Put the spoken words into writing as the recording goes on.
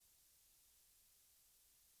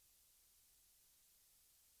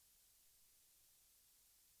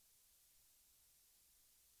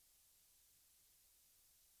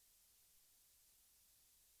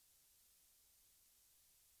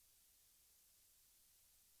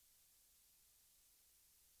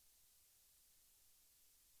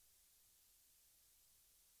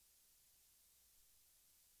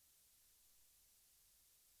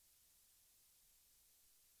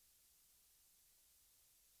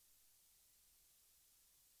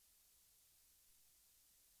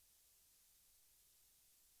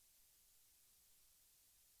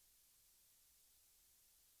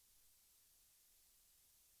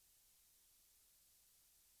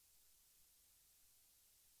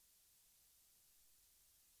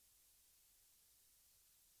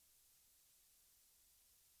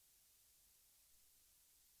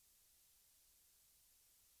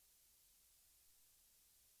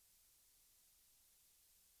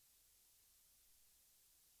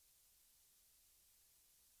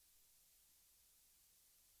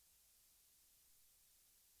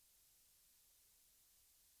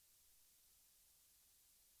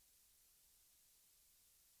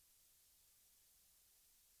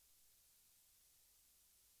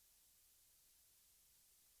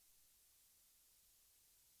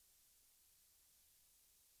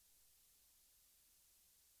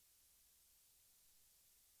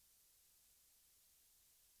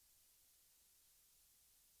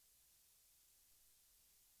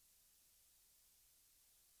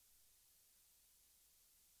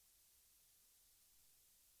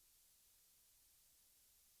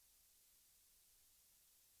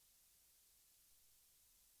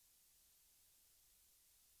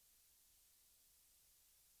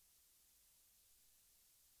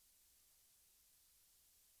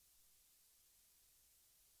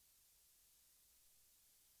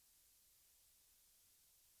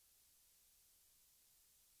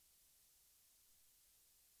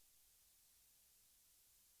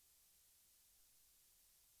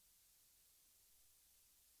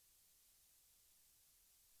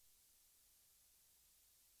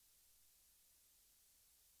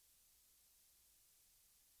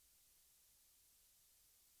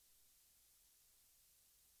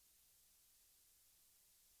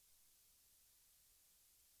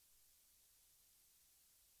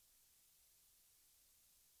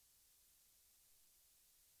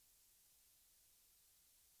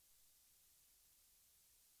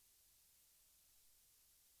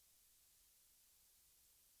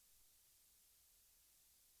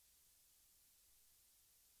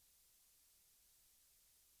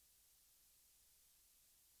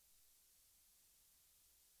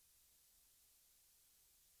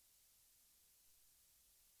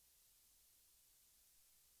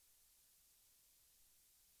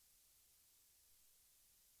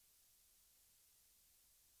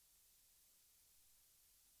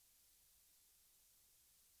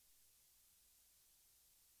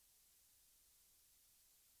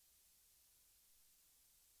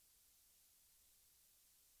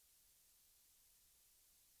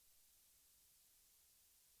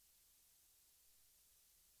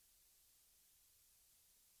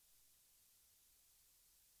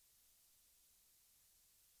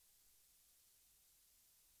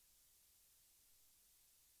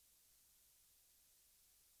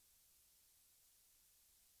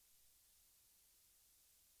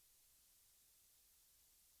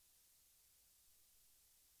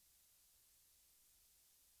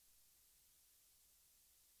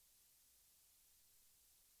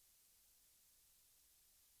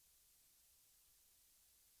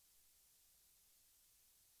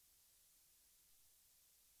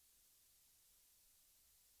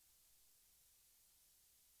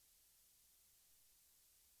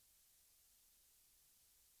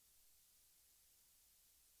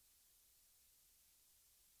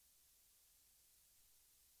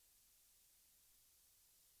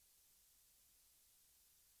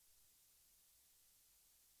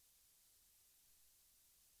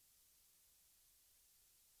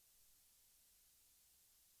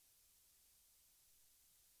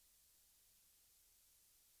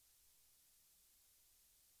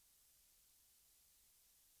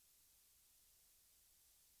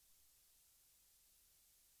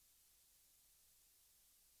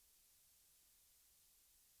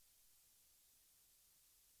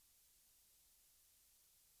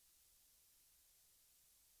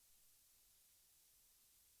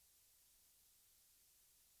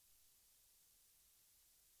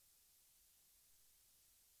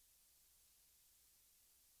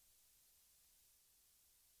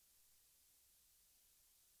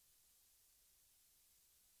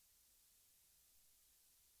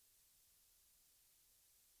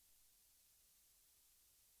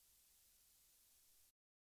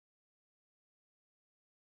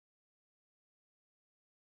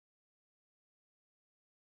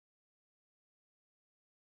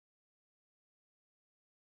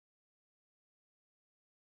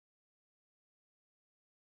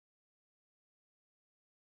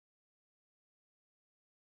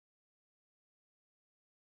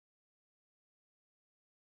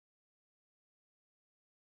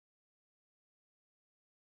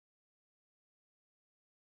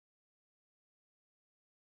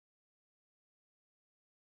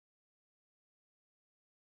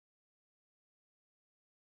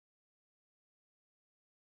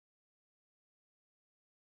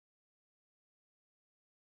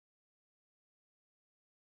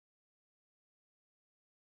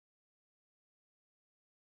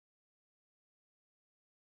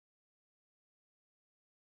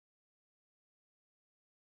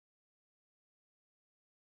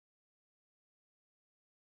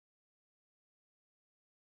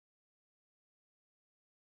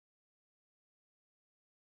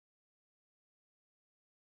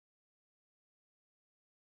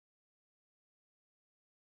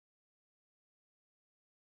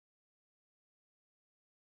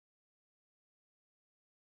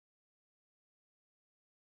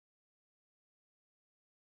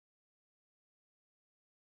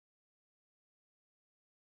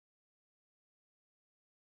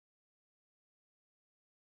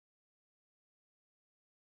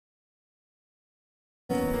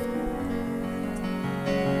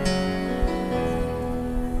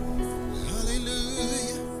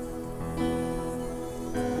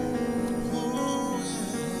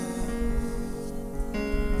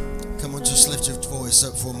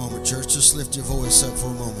Up for a moment, church. Just lift your voice up for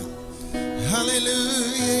a moment.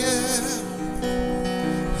 Hallelujah.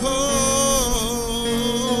 Oh,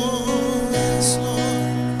 yes,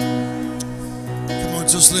 Lord. Come on,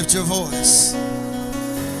 just lift your voice.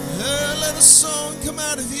 Let a song come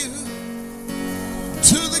out of you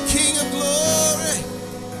to the King of Glory.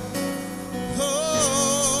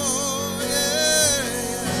 Oh, yeah.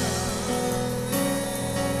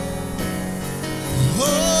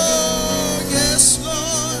 Oh,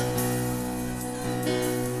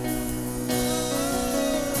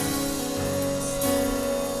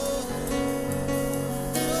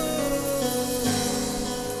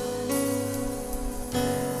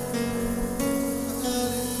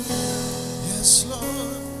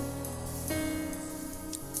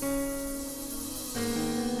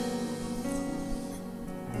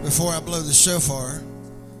 before I blow the shofar,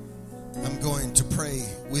 I'm going to pray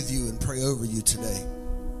with you and pray over you today.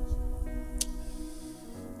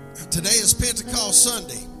 Today is Pentecost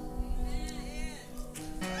Sunday.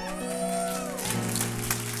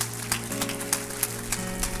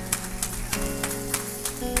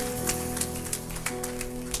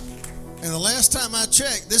 And the last time I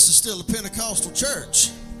checked, this is still a Pentecostal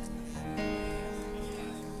church.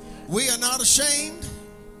 We are not ashamed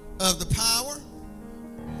of the power,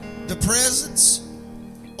 the presence,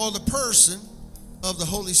 or the person of the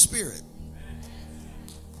Holy Spirit.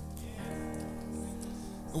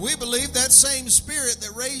 We believe that same Spirit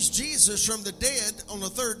that raised Jesus from the dead on the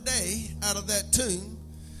third day out of that tomb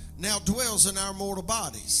now dwells in our mortal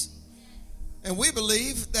bodies. And we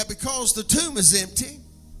believe that because the tomb is empty,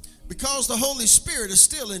 because the Holy Spirit is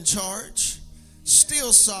still in charge,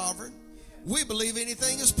 still sovereign, we believe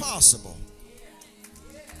anything is possible.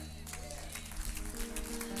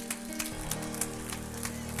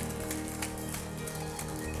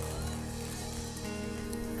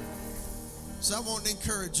 So I want to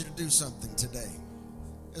encourage you to do something today.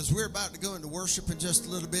 As we're about to go into worship in just a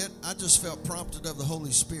little bit, I just felt prompted of the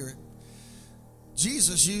Holy Spirit.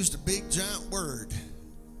 Jesus used a big giant word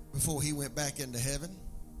before he went back into heaven.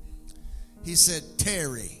 He said,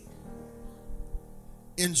 "Tarry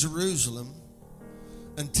in Jerusalem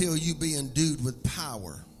until you be endued with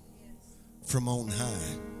power from on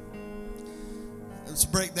high." Let's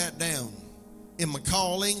break that down. In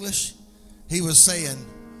McCall English, he was saying,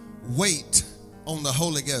 wait on the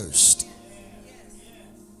Holy Ghost.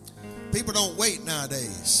 People don't wait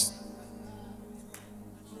nowadays.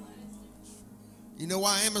 You know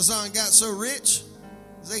why Amazon got so rich?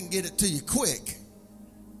 They can get it to you quick.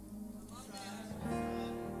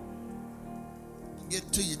 Get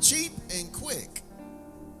it to you cheap and quick.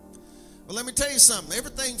 Well, let me tell you something.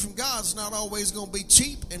 Everything from God's not always going to be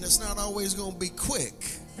cheap, and it's not always going to be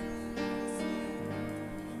quick.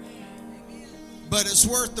 But it's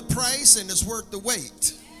worth the price and it's worth the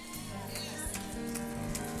wait.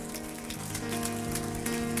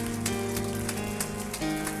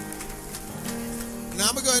 Now,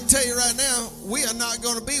 I'm going to tell you right now, we are not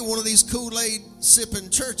going to be one of these Kool-Aid sipping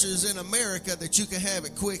churches in America that you can have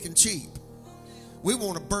it quick and cheap. We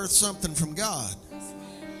want to birth something from God.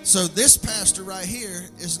 So this pastor right here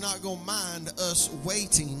is not going to mind us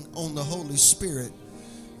waiting on the Holy Spirit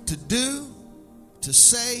to do, to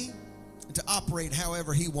say, to operate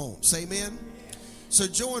however he wants. Amen. So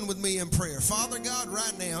join with me in prayer. Father God,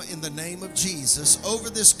 right now in the name of Jesus, over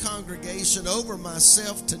this congregation, over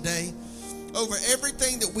myself today, over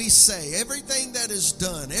everything that we say, everything that is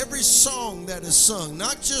done, every song that is sung,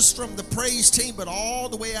 not just from the praise team, but all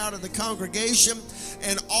the way out of the congregation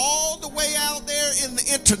and all the way out there in the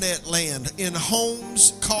internet land, in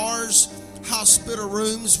homes, cars, hospital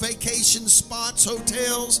rooms, vacation spots,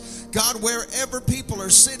 hotels, God, wherever people are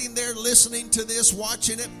sitting there listening to this,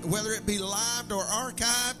 watching it, whether it be live or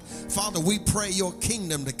archived, Father, we pray your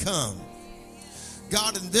kingdom to come.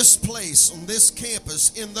 God, in this place, on this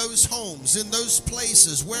campus, in those homes, in those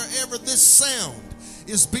places, wherever this sound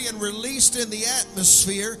is being released in the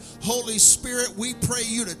atmosphere, Holy Spirit, we pray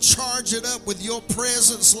you to charge it up with your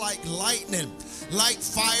presence like lightning, like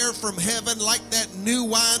fire from heaven, like that new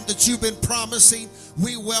wine that you've been promising.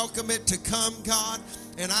 We welcome it to come, God.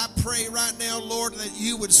 And I pray right now, Lord, that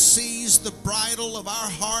you would seize the bridle of our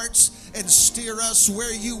hearts and steer us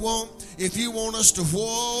where you want. If you want us to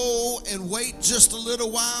whoa and wait just a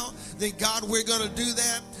little while, then God, we're going to do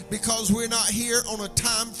that, because we're not here on a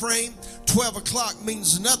time frame 12 o'clock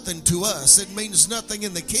means nothing to us. It means nothing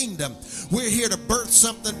in the kingdom. We're here to birth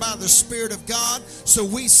something by the Spirit of God. So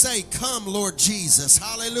we say, come, Lord Jesus.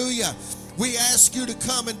 Hallelujah. We ask you to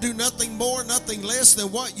come and do nothing more, nothing less than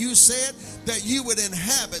what you said, that you would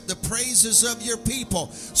inhabit the praises of your people.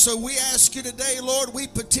 So we ask you today, Lord, we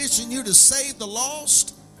petition you to save the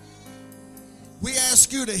lost. We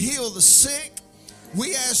ask you to heal the sick.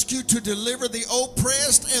 We ask you to deliver the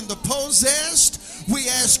oppressed and the possessed. We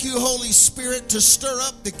ask you, Holy Spirit, to stir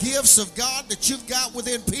up the gifts of God that you've got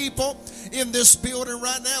within people in this building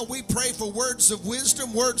right now. We pray for words of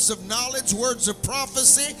wisdom, words of knowledge, words of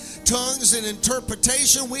prophecy, tongues and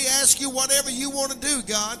interpretation. We ask you whatever you want to do,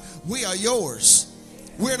 God. We are yours.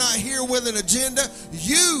 We're not here with an agenda.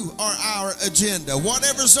 You are our agenda.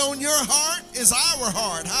 Whatever's on your heart is our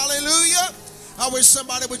heart. Hallelujah. I wish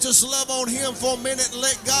somebody would just love on him for a minute and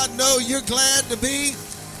let God know you're glad to be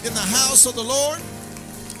in the house of the Lord.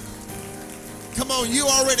 Come on, you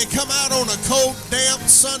already come out on a cold, damp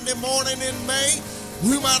Sunday morning in May.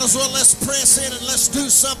 We might as well let's press in and let's do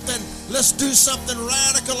something. Let's do something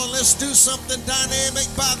radical and let's do something dynamic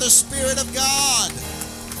by the Spirit of God.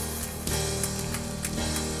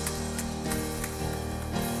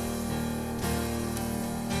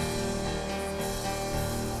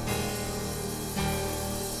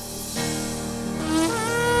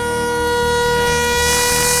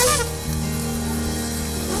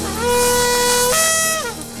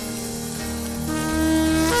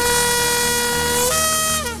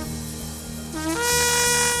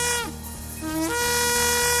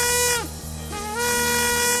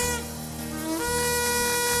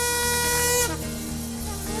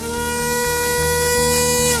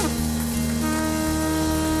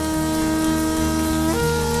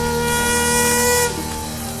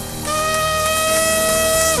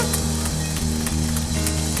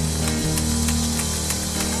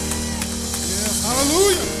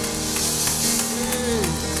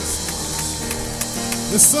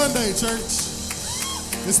 It's Sunday, church.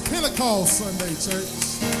 It's Pentecost Sunday, church.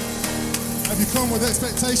 Have you come with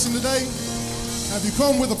expectation today? Have you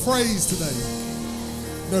come with a praise today?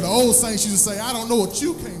 You know, the old saints used to say, I don't know what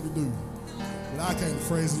you came to do, but I came to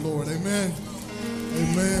praise the Lord. Amen.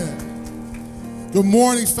 Amen. Good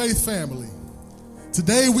morning, Faith family.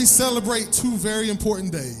 Today we celebrate two very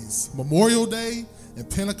important days, Memorial Day and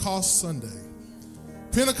Pentecost Sunday.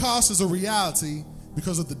 Pentecost is a reality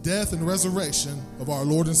because of the death and resurrection of our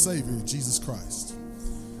Lord and Savior, Jesus Christ.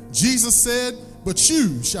 Jesus said, but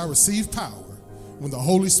you shall receive power when the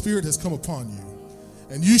Holy Spirit has come upon you,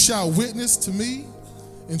 and you shall witness to me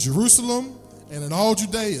in Jerusalem and in all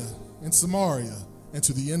Judea and Samaria and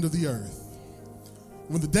to the end of the earth.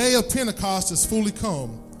 When the day of Pentecost has fully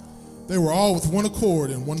come, they were all with one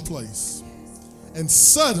accord in one place. And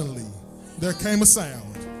suddenly there came a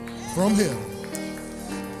sound from heaven,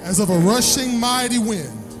 as of a rushing mighty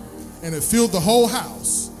wind, and it filled the whole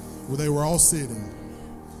house where they were all sitting.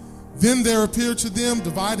 Then there appeared to them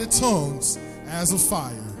divided tongues as of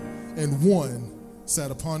fire, and one sat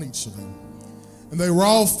upon each of them. And they were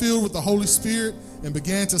all filled with the Holy Spirit and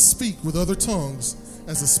began to speak with other tongues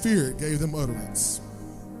as the Spirit gave them utterance.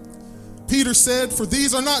 Peter said, for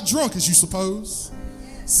these are not drunk as you suppose,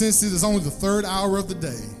 since it is only the third hour of the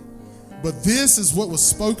day. But this is what was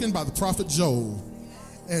spoken by the prophet Joel.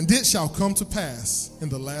 And it shall come to pass in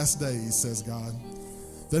the last days, says God,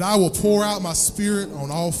 that I will pour out my Spirit on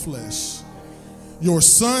all flesh. Your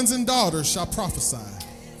sons and daughters shall prophesy.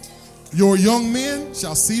 Your young men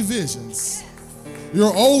shall see visions.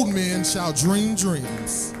 Your old men shall dream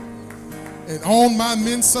dreams. And on my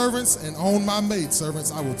men servants and on my maid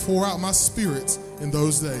servants I will pour out my Spirit in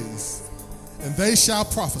those days, and they shall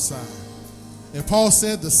prophesy. And Paul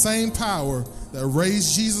said the same power that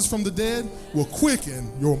raised Jesus from the dead will quicken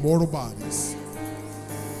your mortal bodies.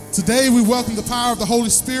 Today we welcome the power of the Holy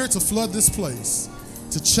Spirit to flood this place,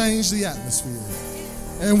 to change the atmosphere.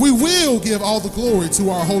 And we will give all the glory to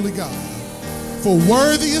our holy God. For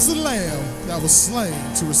worthy is the Lamb that was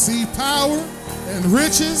slain to receive power and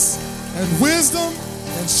riches and wisdom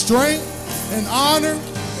and strength and honor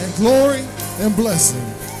and glory and blessing.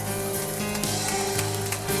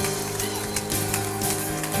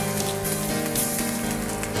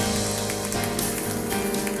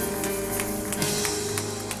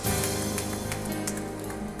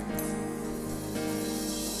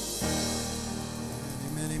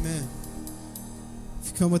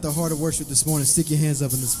 Come with a heart of worship this morning. Stick your hands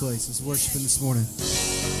up in this place. Let's worship in this morning.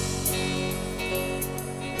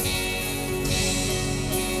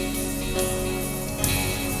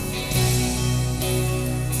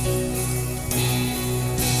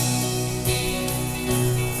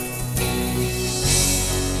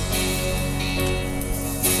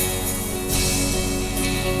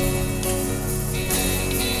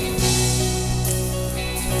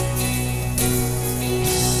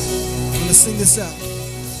 this out.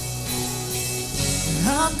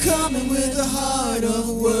 I'm coming with a heart of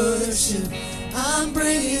worship. I'm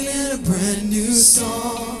bringing in a brand new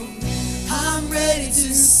song. I'm ready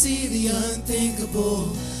to see the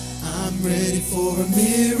unthinkable. I'm ready for a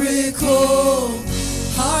miracle.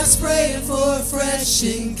 Hearts praying for a fresh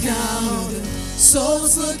encounter.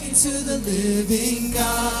 Souls looking to the living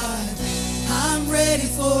God. I'm ready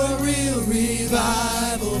for a real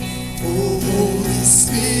revival. Oh, Holy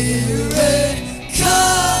Spirit,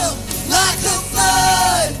 come like a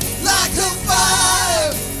flood, like a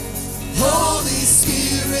fire. Holy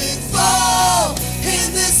Spirit, fall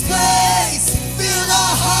in this place. Fill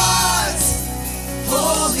our hearts.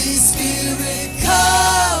 Holy Spirit,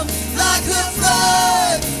 come like a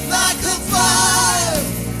flood, like a fire.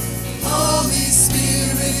 Holy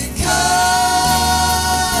Spirit, come.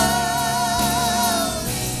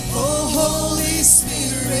 Oh, Holy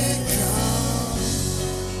Spirit, come.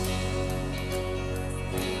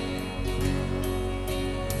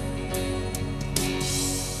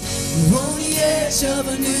 We're on the edge of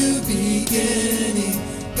a new beginning.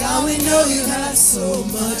 God, we know you have so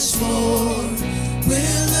much more.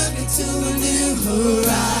 We're looking to a new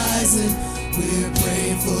horizon. We're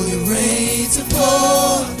praying for your rain to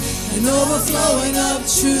pour. An overflowing of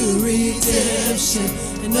true redemption.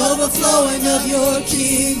 An overflowing of your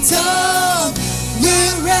kingdom.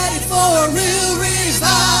 We're ready for a real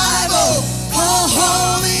revival. Oh,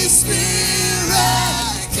 Holy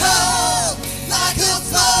Spirit, come like a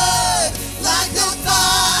flood, like a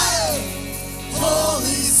fire.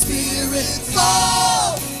 Holy Spirit,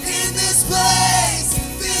 fall in this place.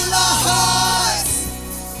 Fill our hearts.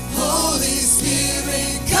 Holy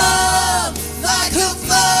Spirit, come like a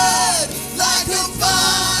flood, like a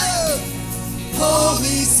fire.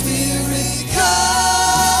 Holy Spirit, come.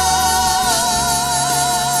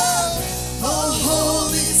 Oh,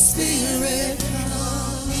 Holy Spirit,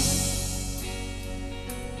 come.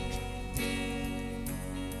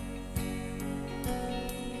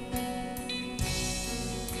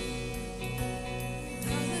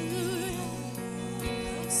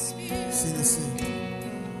 Sing this sing.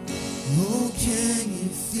 Oh, can you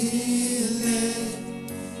feel it?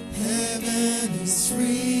 Heaven is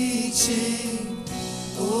reaching.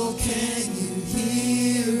 Oh, can you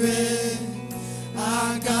hear it?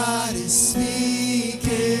 Our God is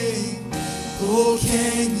speaking. Oh,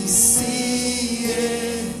 can you see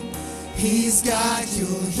it? He's got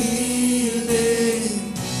your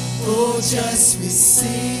healing. Oh, just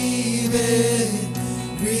receive it.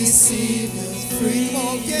 Receive your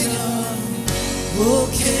freedom. Oh,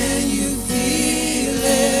 can you feel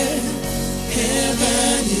it?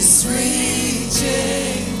 Heaven is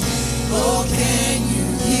reaching. Oh, can you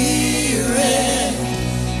hear it?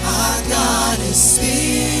 Our God is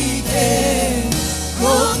speaking.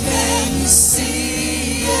 Oh, can you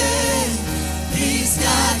see it? He's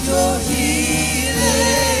got your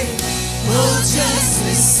healing. Oh, just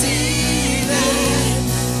receive it.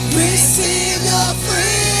 Receive your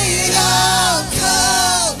freedom.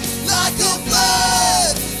 Come like a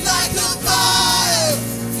flood, like a fire.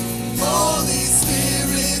 Holy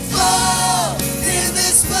Spirit, fall in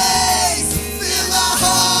this place. Fill our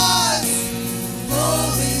hearts.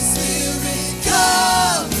 Holy Spirit,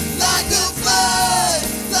 come like a flood,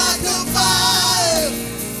 like a fire.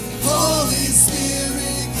 Holy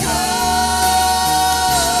Spirit, come.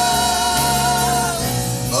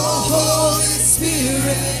 Oh, Holy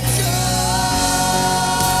Spirit,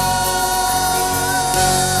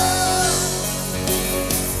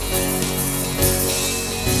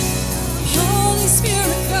 Holy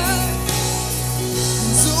Spirit, come.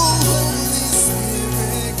 So Holy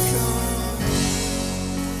Spirit, come.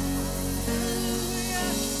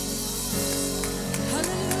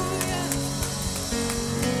 Hallelujah.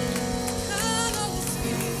 Come, Holy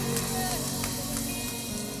Spirit.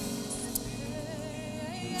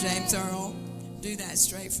 James Earl, do that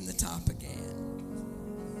straight from the top again.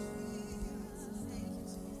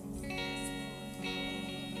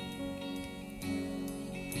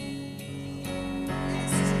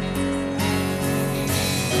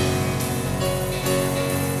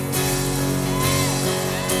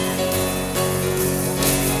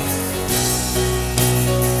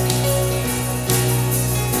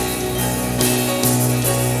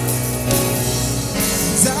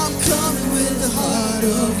 I'm coming with a heart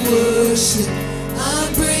of worship.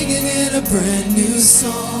 I'm bringing in a brand new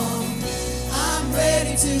song. I'm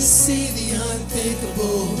ready to see the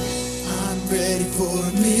unthinkable. I'm ready for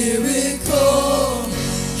a miracle.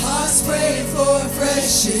 Hearts praying for a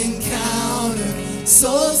fresh encounter.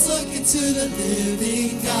 Souls looking to the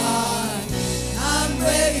living God. I'm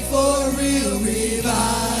ready for a real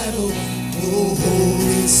revival. Oh,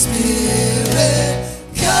 Spirit,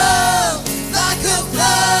 come like a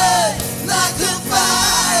flood, like a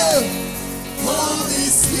fire. Holy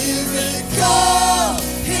Spirit, come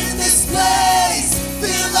in this place,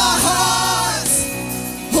 fill our hearts.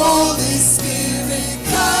 Holy Spirit,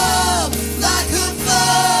 come like a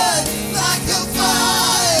flood, like a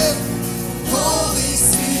fire. Holy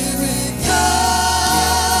Spirit, come.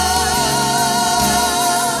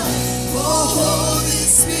 Oh, Holy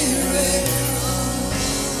Spirit,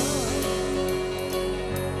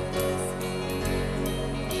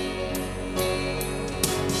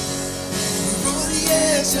 we're on the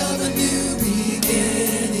edge of a new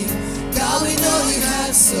beginning. God, we know you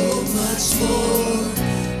have so much more.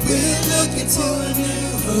 We're looking to a new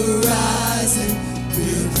horizon.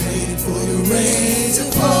 We're praying for your rain to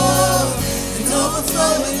pour. An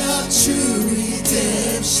overflowing of true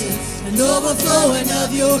redemption. An overflowing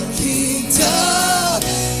of your kingdom.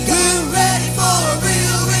 We're ready for a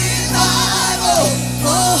real revival.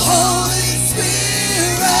 Oh, Holy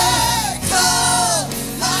Spirit, come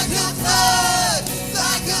like a flood,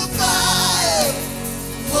 like a fire.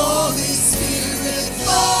 Holy Spirit,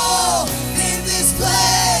 fall in this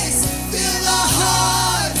place, fill our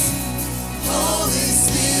hearts. Holy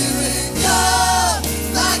Spirit, come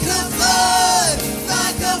like a flood,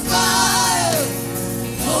 like a fire.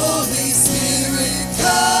 Holy Spirit,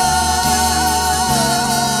 come.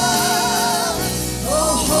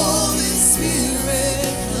 Oh, Holy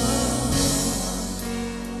Spirit, come.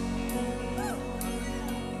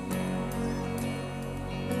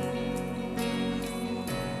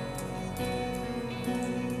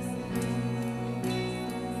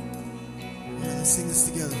 Yeah, let's sing this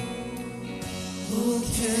together. Oh,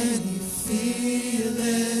 can you feel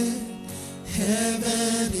it?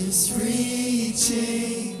 Heaven is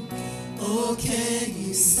reaching. Oh, can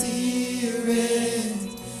you hear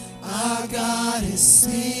it? Our God is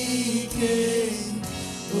speaking.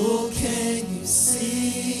 Oh, can you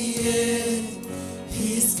see it?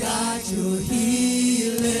 He's got your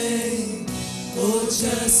healing. Oh,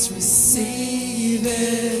 just receive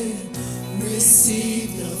it.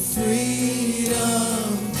 Receive the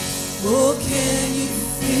freedom. Oh, can you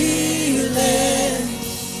feel it?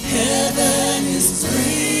 Heaven is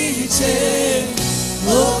reaching.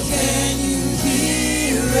 Oh, can you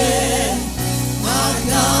hear it? Our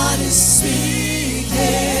God is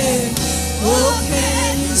speaking. Oh,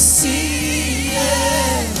 can you see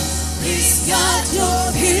it? He's got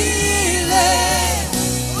your healing.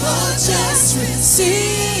 Oh, just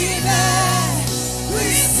receive it.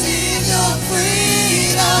 Receive your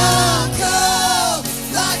freedom. Come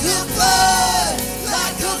like a flood,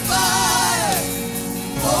 like a fire.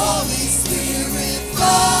 Holy Spirit,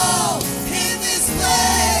 fall in this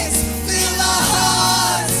place, fill our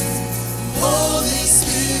hearts. Holy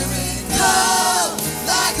Spirit, come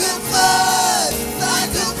like a flood,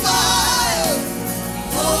 like a fire.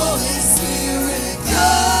 Holy Spirit, come.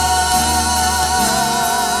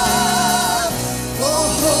 Oh,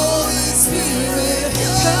 Holy Spirit,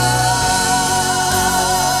 come.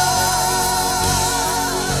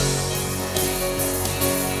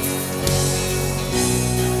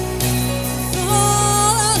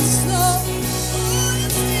 Fall on us, Lord.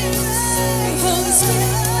 Holy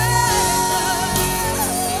Spirit.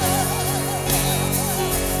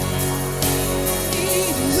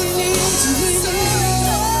 We need you, we need you.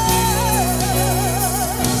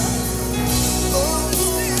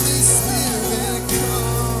 Holy Spirit,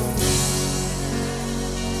 come.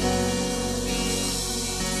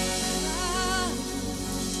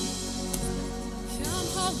 Come,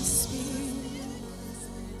 Holy Spirit.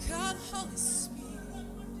 Come, Holy Spirit.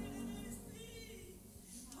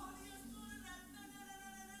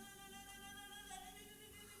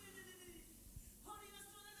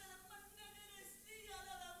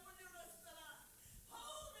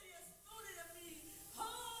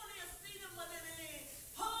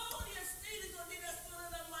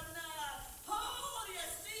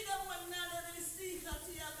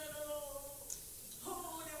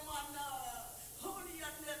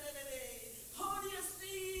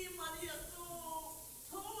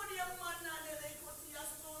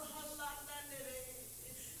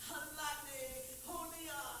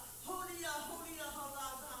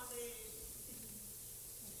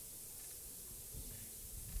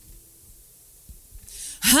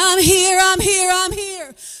 I'm here, I'm here, I'm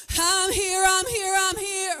here. I'm here, I'm here, I'm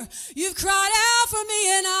here. You've cried out for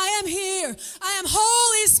me and I am here. I am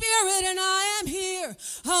Holy Spirit and I am here.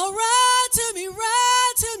 Oh, run to me,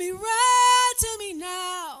 run to me, run to me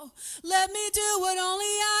now. Let me do what only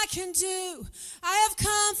I can do. I have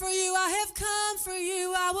come for you, I have come for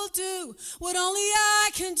you. I will do what only I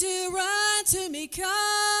can do. Run to me,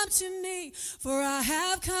 come to me, for I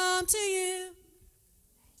have come to you.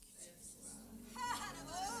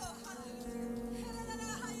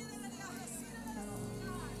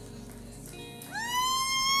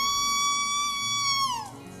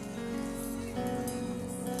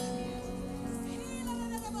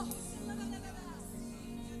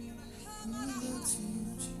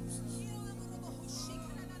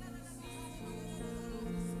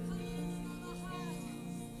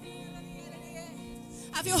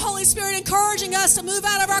 I feel Holy Spirit encouraging us to move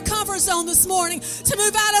out of our comfort zone this morning, to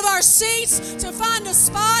move out of our seats, to find a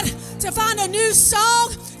spot, to find a new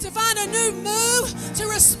song, to find a new move, to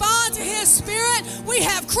respond to His Spirit. We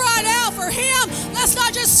have cried out for Him. Let's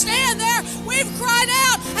not just stand there. We've cried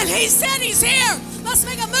out, and He said He's here. Let's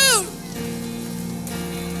make a move.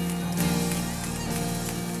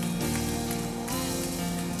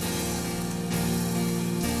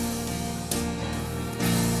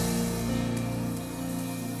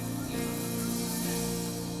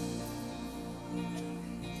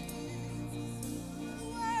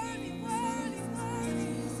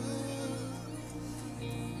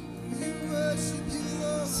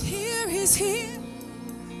 He's here.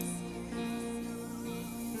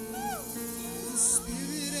 In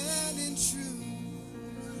spirit and in truth,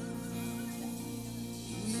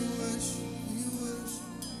 we worship, we worship.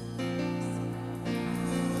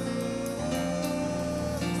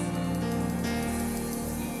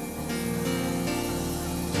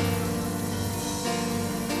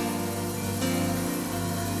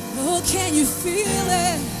 Oh, can you feel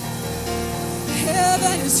it?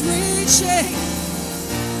 Heaven is reaching.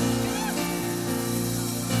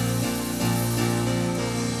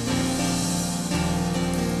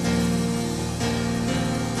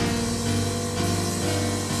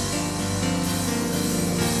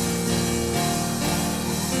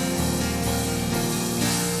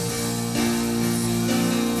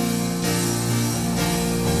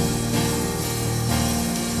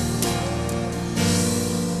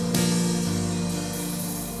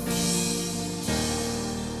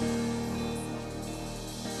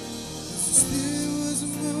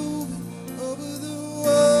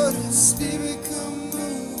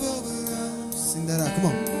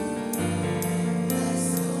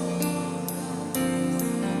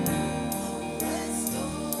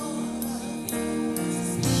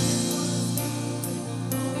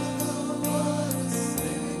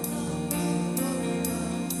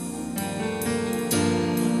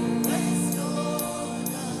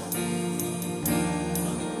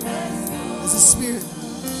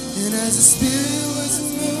 As the Spirit was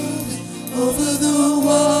moving over the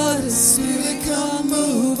waters, Spirit, come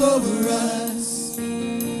move over us.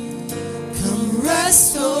 Come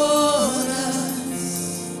rest on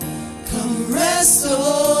us. Come rest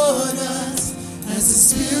on us. As the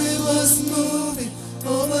Spirit was moving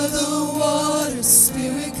over the waters,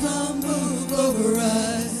 Spirit, come move over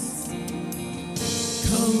us.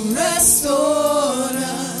 Come rest on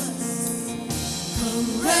us.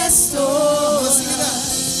 Come rest on us.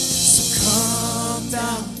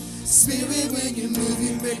 Down. Spirit, when you move,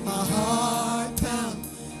 you make my heart pound.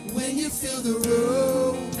 When you feel the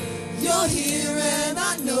room, you're here and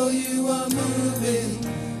I know you are moving.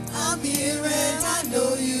 I'm here and I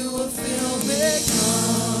know you will feel me.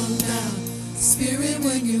 Come down. Spirit,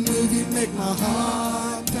 when you move, you make my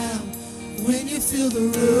heart pound. When you feel the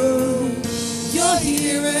room, you're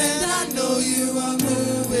here and I know you are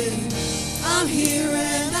moving. I'm here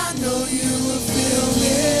and I know you will feel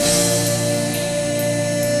me.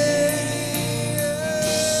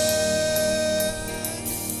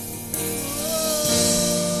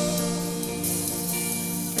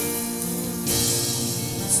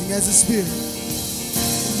 As the Spirit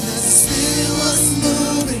was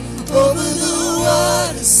moving over the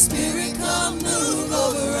water, Spirit, come move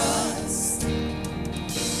over us.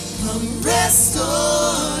 Come rest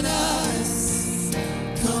on us.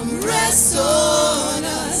 Come rest on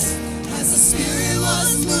us. As the Spirit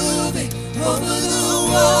was moving over the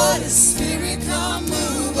water, Spirit, come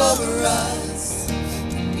move over us.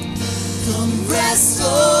 Come rest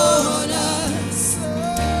on us.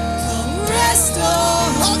 Come rest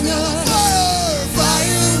on us.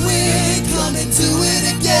 Fire and wind, come and do it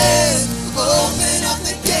again. Open up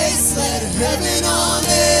the gates, let heaven on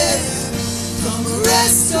earth. Come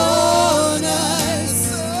rest on us.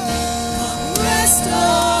 Come rest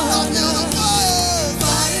on us.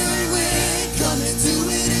 Fire and wind, come and do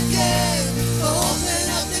it again. Open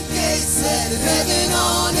up the gates, let heaven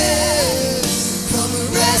on earth. Come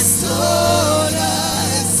rest on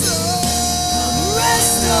us. Come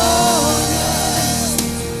rest on us.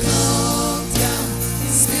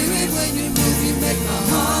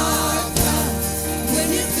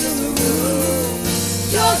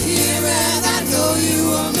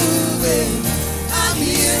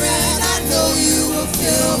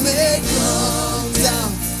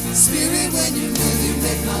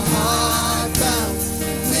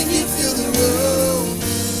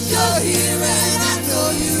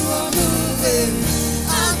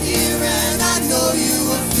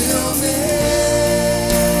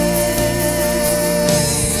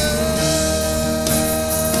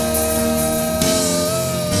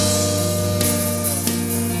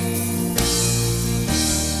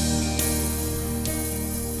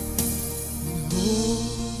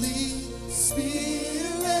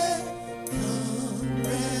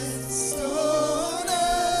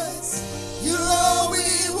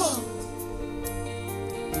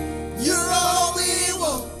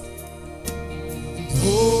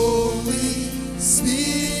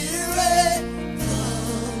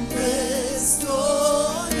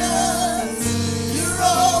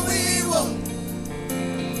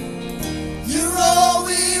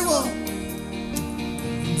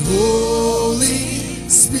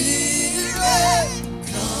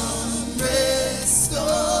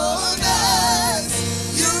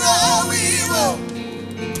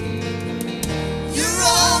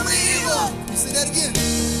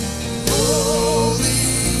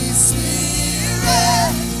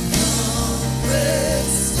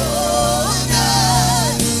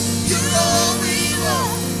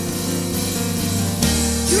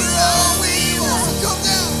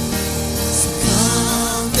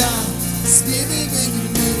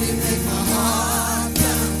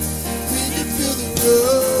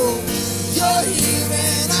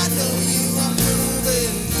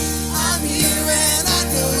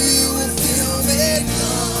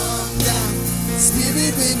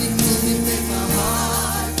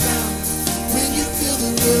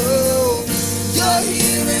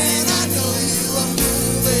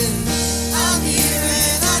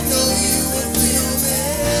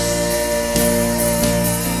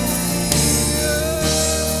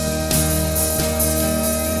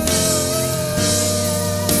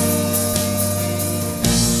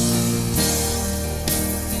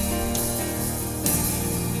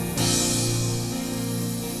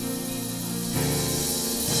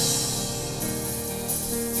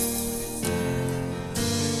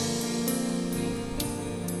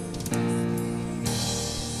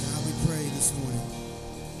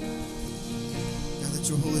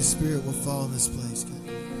 your Holy Spirit will fall in this place, God.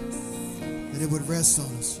 That it would rest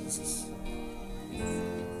on us, Jesus.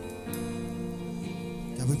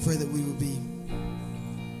 God, we pray that we would be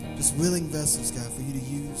just willing vessels, God, for you to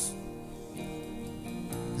use.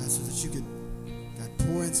 God, so that you could, God,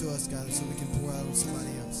 pour into us, God, so we can pour out on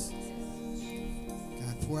somebody else.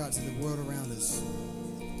 God, pour out to the world around us.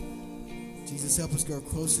 Jesus, help us grow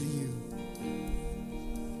closer to you.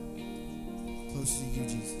 Closer to you,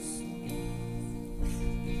 Jesus.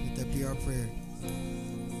 Let that be our prayer.